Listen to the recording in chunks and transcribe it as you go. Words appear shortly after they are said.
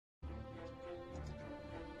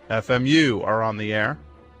FMU are on the air.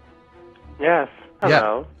 Yes.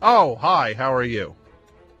 Hello. Yeah. Oh, hi. How are you?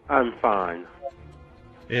 I'm fine.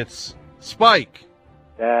 It's Spike.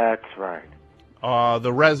 That's right.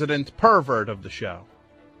 The resident pervert of the show.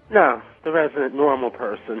 No, the resident normal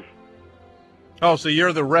person. Oh, so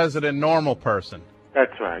you're the resident normal person.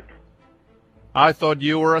 That's right. I thought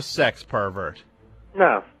you were a sex pervert.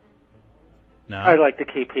 No. No? I like to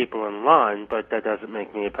keep people in line, but that doesn't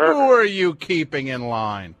make me a pervert. Who are you keeping in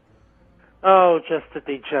line? Oh, just the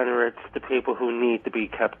degenerates, the people who need to be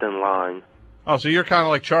kept in line. Oh, so you're kind of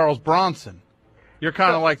like Charles Bronson. You're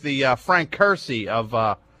kind of like the Frank Kersey of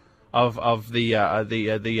where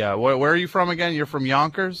are you from again? You're from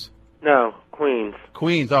Yonkers? No, Queens.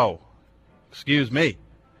 Queens. Oh, excuse me.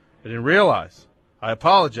 I didn't realize. I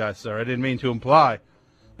apologize, sir. I didn't mean to imply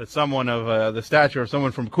that someone of the stature of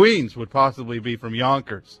someone from Queens would possibly be from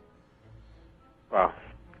Yonkers. Well,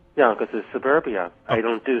 Yonkers is suburbia. Oh. I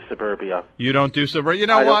don't do suburbia. You don't do suburbia? You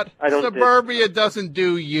know what? I don't suburbia doesn't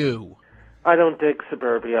do you. I don't dig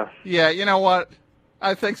suburbia. Yeah, you know what?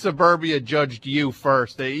 I think suburbia judged you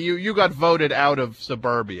first. You got voted out of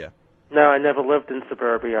suburbia. No, I never lived in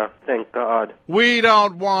suburbia, thank God. We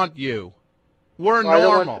don't want you. We're normal. I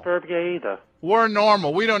don't want suburbia either. We're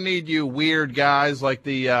normal. We don't need you weird guys like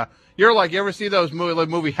the, you're like, you ever see those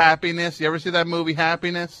movie Happiness? You ever see that movie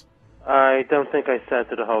Happiness? I don't think I sat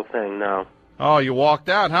through the whole thing, no. Oh, you walked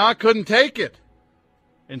out, huh? Couldn't take it.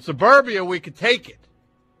 In suburbia, we could take it.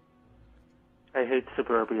 I hate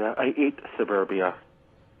suburbia. I eat suburbia.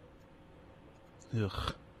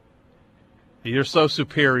 Ugh. You're so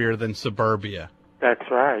superior than suburbia. That's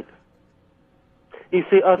right. You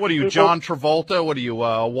see, us what are you, people, John Travolta? What are you,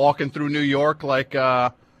 walking through New York like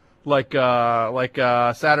Saturday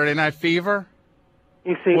Night Fever?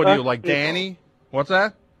 You see, what are you, like people, Danny? What's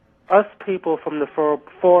that? Us people from the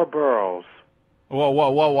four boroughs.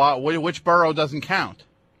 Which borough doesn't count?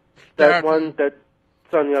 That one that's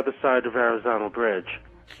on the other side of Arizona Bridge.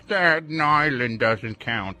 Staten Island doesn't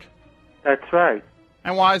count. That's right.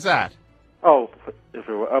 And why is that? Oh, if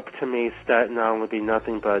it were up to me, Staten Island would be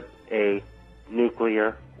nothing but a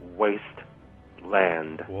nuclear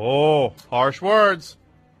wasteland. Whoa, harsh words.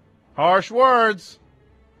 Harsh words.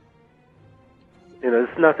 You know,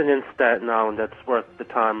 there's nothing in Staten Island that's worth the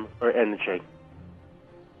time or energy.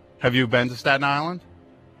 Have you been to Staten Island?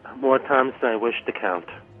 More times than I wish to count.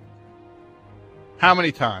 How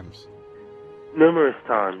many times? Numerous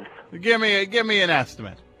times. Give me an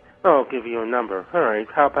estimate. I'll give you a number. All right,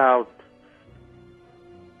 how about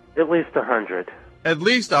at least 100? At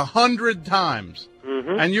least 100 times.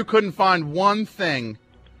 Mm-hmm. And you couldn't find one thing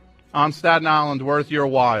on Staten Island worth your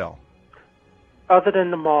while? Other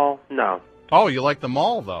than the mall, no. Oh, you like the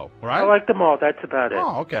mall, though, right? I like the mall. That's about it.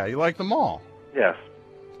 Oh, okay. You like the mall. Yes.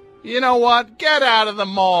 You know what? Get out of the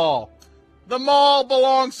mall. The mall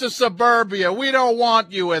belongs to suburbia. We don't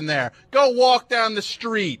want you in there. Go walk down the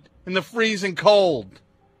street in the freezing cold.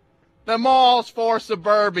 The mall's for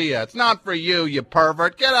suburbia. It's not for you, you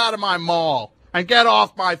pervert. Get out of my mall and get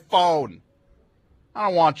off my phone. I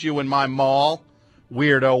don't want you in my mall,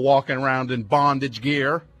 weirdo walking around in bondage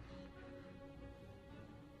gear.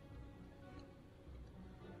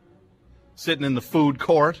 Sitting in the food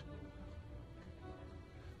court.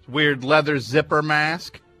 Weird leather zipper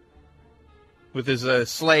mask. With his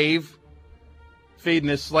slave. Feeding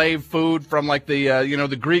his slave food from like the,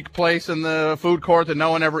 the Greek place in the food court that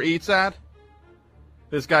no one ever eats at.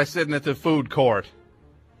 This guy sitting at the food court.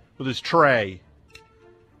 With his tray.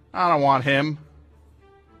 I don't want him.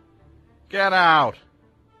 Get out.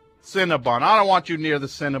 Cinnabon. I don't want you near the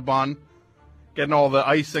Cinnabon. Getting all the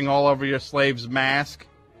icing all over your slave's mask.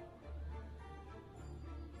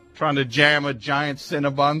 Trying to jam a giant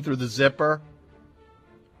Cinnabon through the zipper.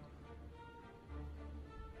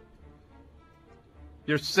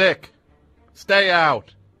 You're sick. Stay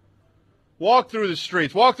out. Walk through the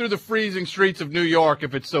streets. Walk through the freezing streets of New York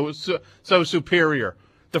if it's so superior.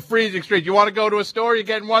 The freezing street. You want to go to a store, you're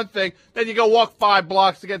getting one thing. Then you go walk 5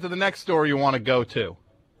 blocks to get to the next store you want to go to.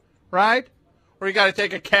 Right? Or you got to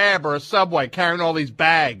take a cab or a subway carrying all these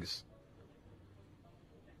bags.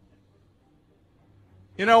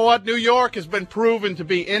 You know what? New York has been proven to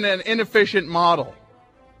be an inefficient model.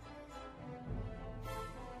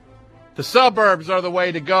 The suburbs are the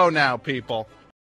way to go now, people.